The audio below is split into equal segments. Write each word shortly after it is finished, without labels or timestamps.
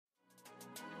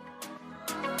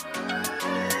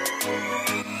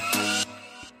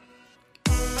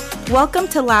Welcome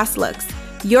to Last Looks,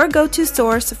 your go-to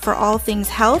source for all things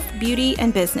health, beauty,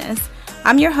 and business.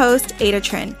 I'm your host,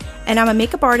 Tran, and I'm a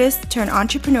makeup artist turned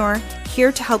entrepreneur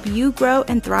here to help you grow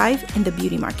and thrive in the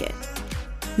beauty market.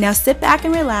 Now sit back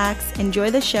and relax,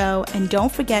 enjoy the show, and don't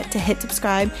forget to hit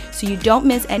subscribe so you don't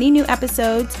miss any new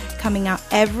episodes coming out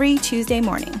every Tuesday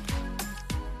morning.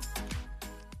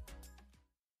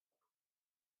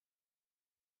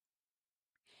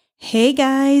 Hey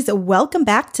guys, welcome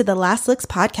back to the Last Looks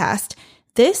podcast.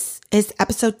 This is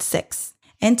episode 6.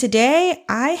 And today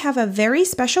I have a very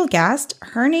special guest.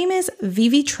 Her name is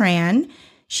Vyvy Tran.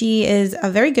 She is a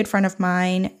very good friend of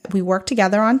mine. We worked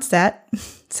together on set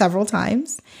several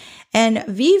times. And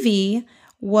Vyvy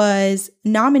was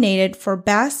nominated for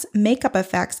Best Makeup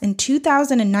Effects in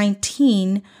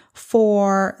 2019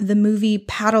 for the movie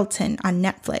Paddleton on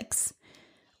Netflix.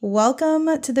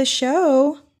 Welcome to the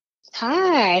show.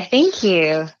 Hi, thank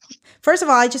you. First of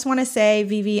all, I just want to say,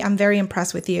 Vyvy, I'm very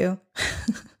impressed with you.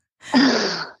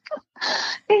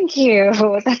 Thank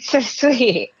you. That's so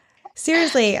sweet.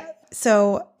 Seriously.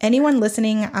 So anyone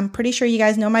listening, I'm pretty sure you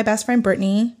guys know my best friend,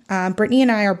 Brittany. Brittany and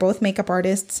I are both makeup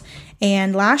artists.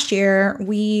 And last year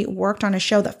we worked on a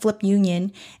show that flipped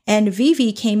union, and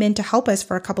Vyvy came in to help us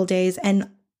for a couple days. And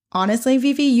honestly,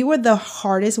 Vyvy, you were the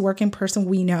hardest working person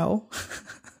we know.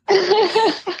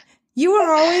 You were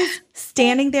always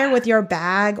standing there with your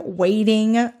bag,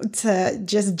 waiting to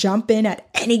just jump in at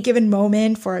any given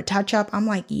moment for a touch-up. I'm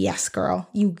like, yes, girl,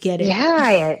 you get it.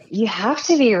 Yeah, you have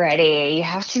to be ready. You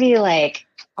have to be like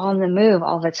on the move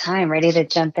all the time, ready to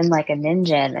jump in like a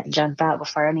ninja and jump out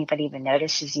before anybody even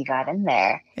notices you got in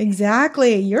there.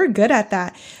 Exactly. You're good at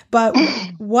that. But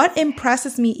what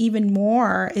impresses me even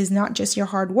more is not just your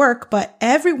hard work, but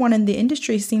everyone in the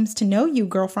industry seems to know you,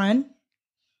 girlfriend.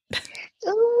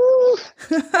 Ooh,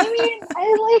 I mean,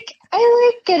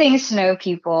 I like getting to know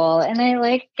people, and I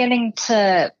like getting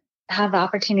to have the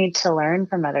opportunity to learn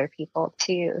from other people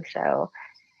too. So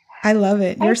I love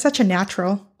it. You're such a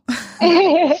natural.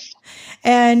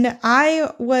 And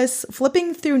I was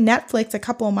flipping through Netflix a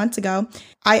couple of months ago.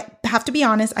 I have to be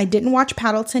honest, I didn't watch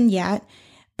Paddleton yet,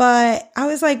 but I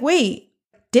was like, wait,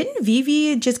 didn't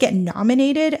Vyvy just get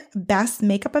nominated Best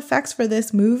Makeup Effects for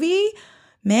this movie?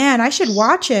 Man, I should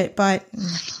watch it, but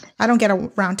I don't get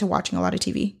around to watching a lot of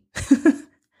TV.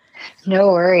 No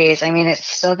worries. I mean, it's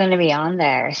still going to be on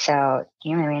there. So,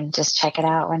 just check it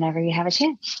out whenever you have a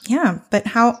chance. Yeah, but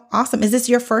how awesome. Is this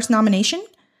your first nomination?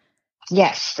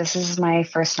 Yes, this is my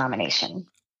first nomination.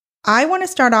 I want to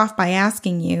start off by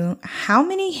asking you, how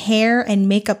many hair and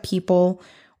makeup people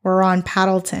were on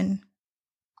Paddleton?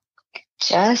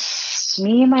 Just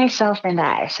me, myself, and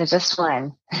I. So just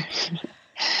one.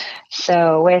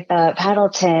 So with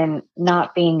Paddleton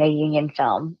not being a union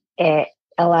film, it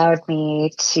allowed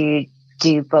me to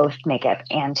do both makeup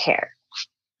and hair.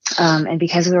 And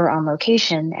because we were on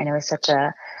location and it was such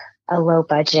a low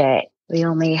budget, we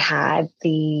only had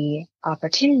the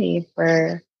opportunity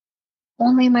for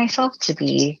only myself to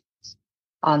be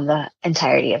on the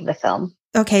entirety of the film.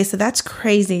 Okay, so that's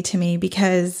crazy to me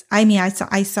because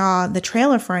I saw the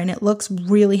trailer for it and it looks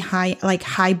really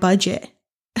high budget.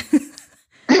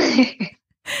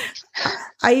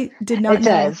 I did not know. It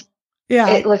does. Yeah.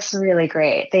 It looks really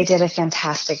great. They did a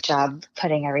fantastic job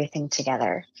putting everything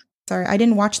together. Sorry, I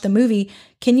didn't watch the movie.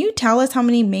 Can you tell us how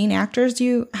many main actors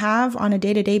you have on a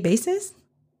day-to-day basis?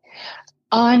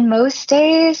 On most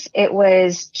days, it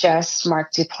was just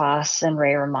Mark Duplass and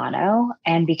Ray Romano.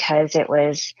 And because it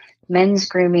was men's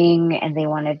grooming and they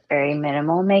wanted very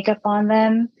minimal makeup on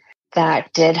them,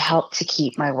 that did help to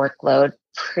keep my workload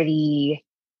pretty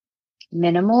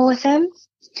minimal with them.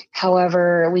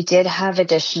 However, we did have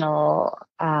additional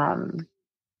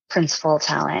principal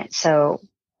talent. So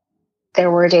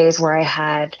there were days where I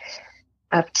had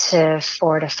up to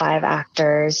 4 to 5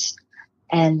 actors.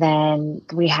 And then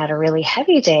we had a really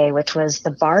heavy day, which was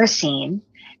the bar scene.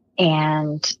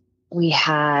 And we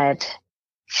had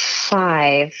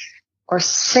 5 or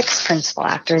 6 principal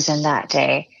actors in that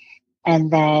day.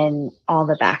 And then all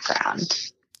the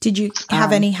background. Did you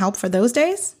have any help for those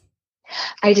days?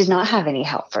 I did not have any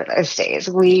help for those days.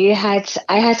 I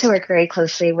had to work very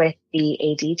closely with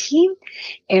the AD team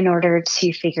in order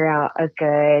to figure out a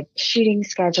good shooting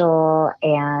schedule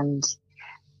and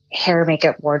hair,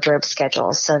 makeup, wardrobe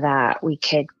schedule so that we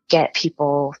could get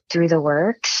people through the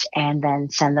works and then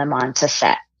send them on to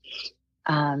set.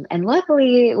 And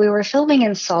luckily we were filming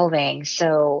in Solvang.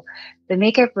 So the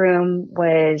makeup room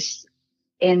was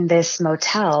in this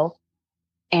motel,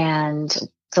 and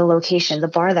the location, the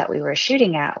bar that we were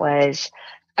shooting at was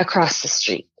across the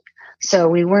street. So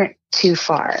we weren't too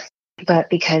far, but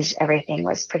because everything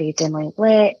was pretty dimly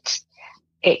lit,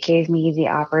 it gave me the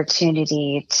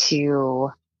opportunity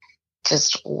to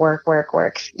just work,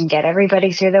 and get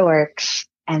everybody through the works.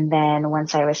 And then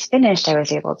once I was finished, I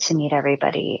was able to meet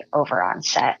everybody over on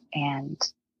set and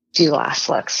do last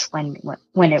looks when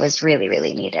it was really,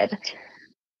 really needed.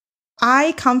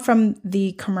 I come from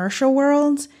the commercial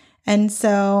world, and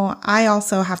so I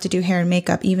also have to do hair and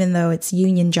makeup, even though it's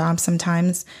union jobs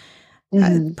sometimes.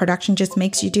 Production just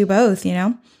makes you do both, you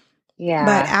know? Yeah.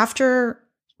 But after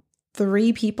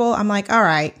 3 people, I'm like, all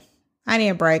right, I need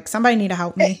a break. Somebody need to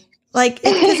help me. Like,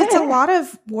 because it's a lot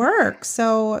of work.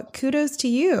 So kudos to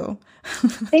you.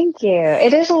 Thank you.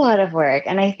 It is a lot of work.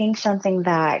 And I think something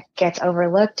that gets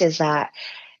overlooked is that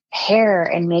hair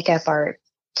and makeup are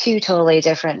 2 totally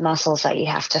different muscles that you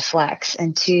have to flex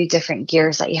and 2 different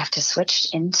gears that you have to switch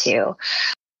into.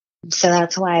 So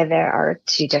that's why there are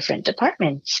 2 different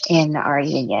departments in our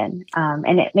union.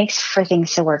 And it makes for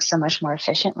things to work so much more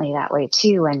efficiently that way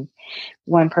too. And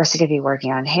one person could be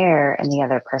working on hair and the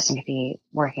other person could be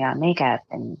working on makeup,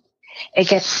 and it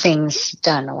gets things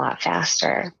done a lot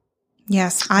faster.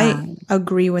 Yes, I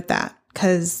agree with that,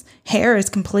 because hair is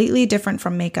completely different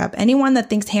from makeup. Anyone that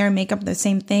thinks hair and makeup are the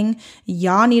same thing,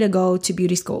 y'all need to go to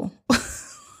beauty school.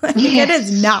 It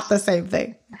is not the same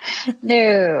thing.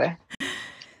 No.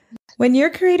 When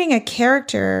you're creating a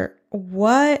character,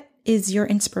 what is your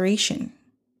inspiration?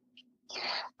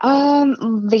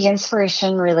 The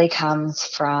inspiration really comes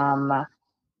from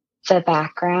the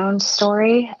background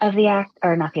story of the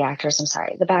not the actors, I'm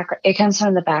sorry. It comes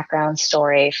from the background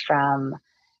story from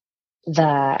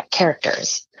the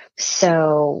characters.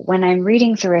 So when I'm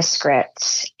reading through a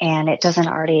script and it doesn't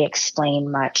already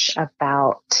explain much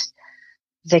about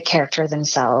the character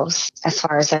themselves, as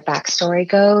far as their backstory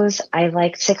goes, I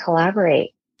like to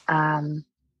collaborate. And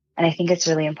I think it's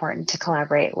really important to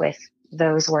collaborate with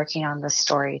those working on the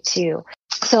story too.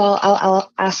 So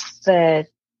I'll ask the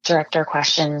director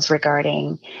questions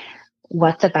regarding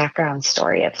what the background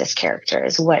story of this character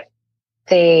is, what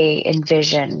they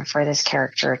envision for this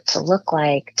character to look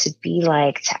like, to be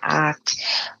like, to act,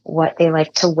 what they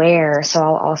like to wear. So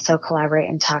I'll also collaborate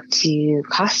and talk to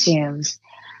costumes,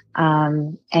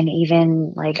 and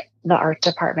even like the art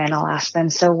department. I'll ask them,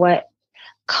 so what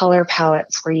color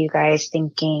palettes were you guys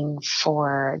thinking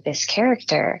for this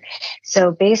character?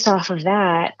 So based off of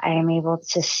that, I am able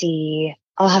to see,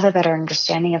 I'll have a better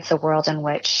understanding of the world in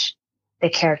which the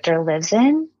character lives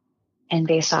in. And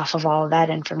based off of all of that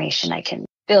information, I can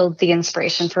build the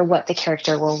inspiration for what the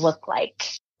character will look like.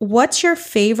 What's your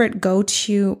favorite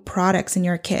go-to products in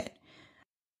your kit?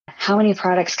 How many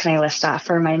products can I list off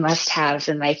for my must-haves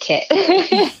in my kit?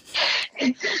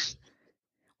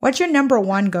 What's your number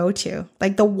one go-to?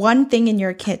 Like the one thing in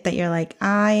your kit that you're like,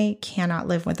 I cannot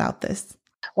live without this.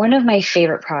 One of my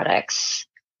favorite products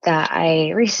that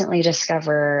I recently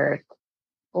discovered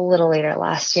a little later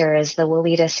last year is the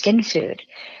Weleda Skin Food,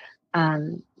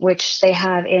 which they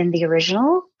have in the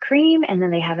original cream and then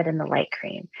they have it in the light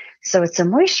cream. So it's a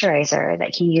moisturizer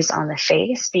that you can use on the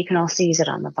face, but you can also use it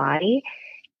on the body.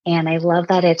 And I love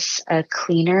that it's a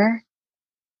cleaner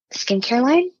skincare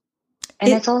line.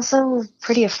 And it's also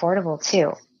pretty affordable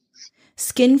too.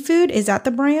 Skin Food, is that the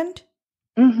brand?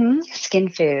 Skin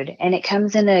Food. And it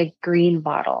comes in a green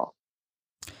bottle,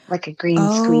 like a green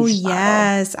squeeze bottle. Oh,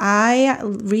 yes. I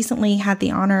recently had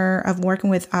the honor of working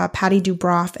with Patty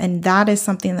Dubroff, and that is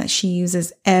something that she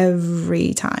uses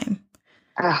every time.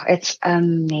 Oh, it's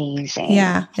amazing.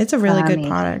 Yeah, it's a really good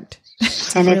product.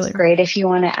 And it's great if you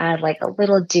want to add like a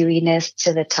little dewiness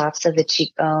to the tops of the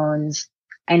cheekbones.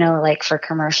 I know like for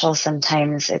commercials,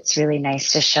 sometimes it's really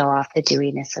nice to show off the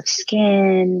dewiness of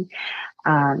skin.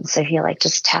 So if you like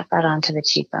just tap that onto the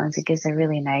cheekbones, it gives a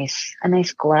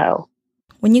nice glow.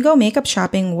 When you go makeup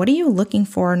shopping, what are you looking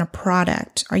for in a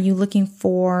product? Are you looking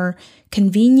for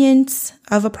convenience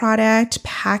of a product,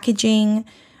 packaging?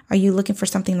 Are you looking for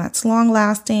something that's long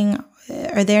lasting?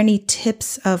 Are there any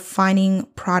tips of finding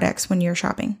products when you're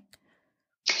shopping?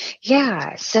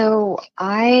 Yeah, so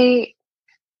I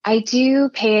do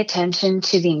pay attention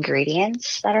to the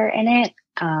ingredients that are in it.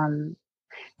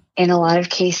 In a lot of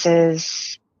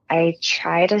cases, I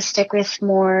try to stick with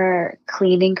more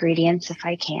clean ingredients if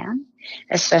I can,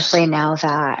 especially now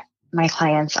that my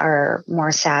clients are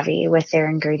more savvy with their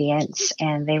ingredients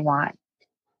and they want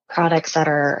products that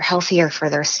are healthier for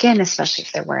their skin, especially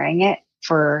if they're wearing it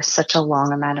for such a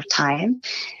long amount of time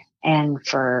and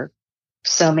for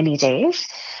so many days.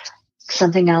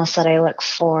 Something else that I look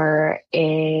for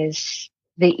is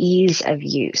the ease of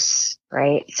use,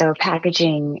 right? So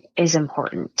packaging is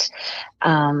important.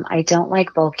 I don't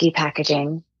like bulky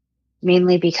packaging,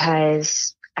 mainly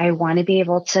because I want to be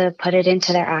able to put it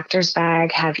into their actor's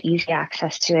bag, have easy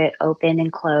access to it, open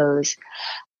and close.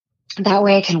 That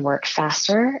way I can work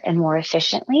faster and more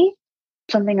efficiently.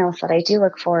 Something else that I do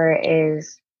look for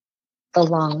is the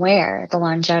long wear, the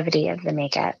longevity of the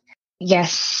makeup.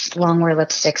 Yes, long wear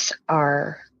lipsticks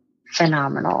are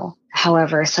phenomenal.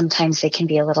 However, sometimes they can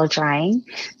be a little drying.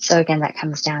 So again, that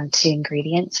comes down to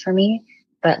ingredients for me.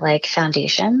 But like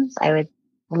foundations, I would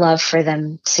love for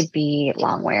them to be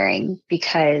long wearing,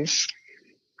 because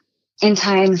in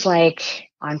times like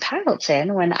on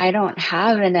Paddleton, when I don't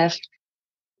have enough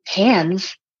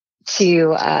hands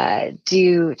to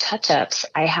do touch-ups,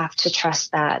 I have to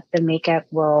trust that the makeup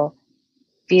will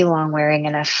be long wearing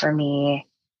enough for me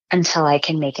until I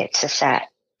can make it to set.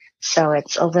 So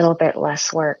it's a little bit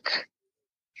less work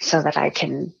so that I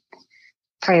can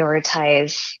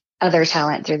prioritize other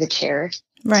talent through the chair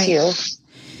too.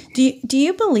 Do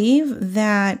you believe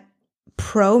that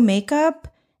pro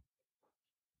makeup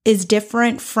is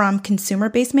different from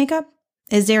consumer-based makeup?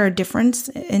 Is there a difference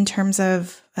in terms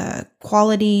of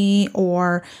quality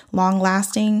or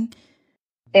long-lasting?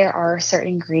 There are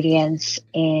certain ingredients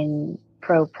in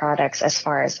pro products as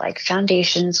far as like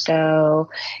foundations go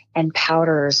and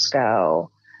powders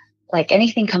go. Like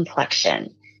anything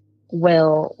complexion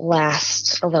will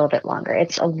last a little bit longer.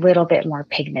 It's a little bit more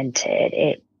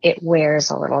pigmented. It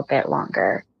wears a little bit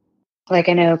longer. Like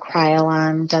I know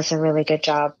Kryolan does a really good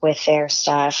job with their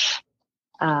stuff.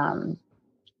 And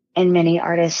many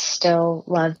artists still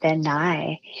love Ben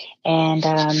Nye. And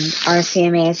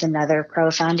RCMA is another pro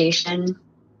foundation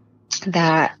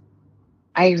that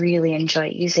I really enjoy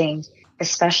using,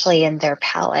 especially in their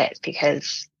palette,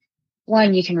 because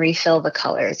one, you can refill the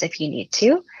colors if you need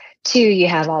to. Two, you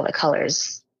have all the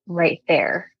colors right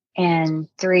there. And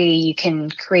three, you can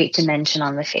create dimension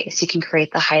on the face. You can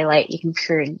create the highlight. You can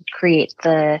create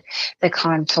the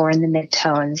contour and the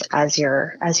midtones as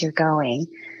you're going.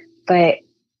 But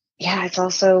yeah, it's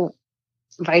also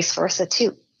vice versa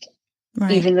too.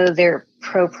 Right. Even though they're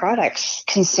pro products,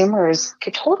 consumers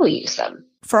could totally use them.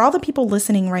 For all the people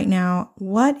listening right now,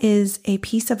 what is a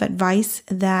piece of advice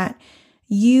that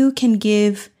you can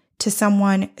give to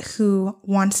someone who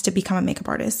wants to become a makeup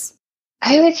artist?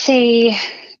 I would say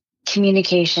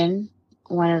communication,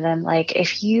 one of them. Like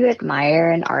if you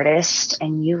admire an artist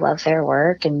and you love their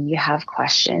work and you have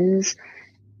questions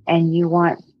and you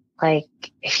want, like,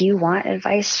 if you want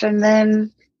advice from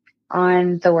them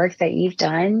on the work that you've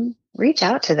done, reach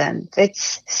out to them.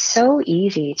 It's so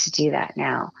easy to do that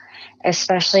now,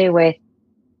 especially with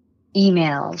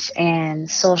emails and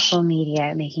social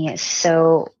media, making it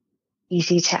so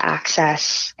easy to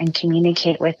access and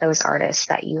communicate with those artists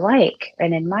that you like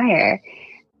and admire.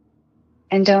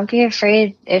 And don't be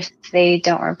afraid if they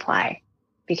don't reply,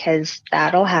 because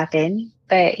that'll happen,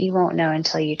 but you won't know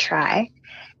until you try.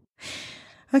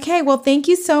 Okay, well, thank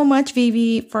you so much,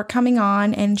 Vyvy, for coming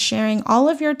on and sharing all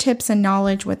of your tips and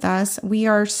knowledge with us. We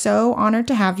are so honored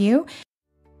to have you.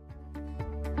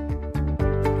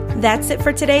 That's it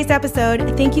for today's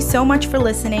episode. Thank you so much for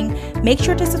listening. Make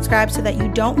sure to subscribe so that you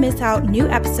don't miss out new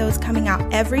episodes coming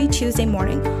out every Tuesday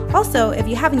morning. Also, if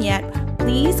you haven't yet,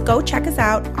 please go check us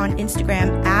out on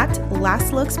Instagram at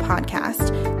Last Looks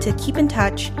Podcast to keep in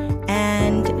touch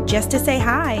and just to say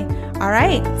hi. All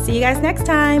right, see you guys next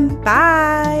time.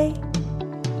 Bye.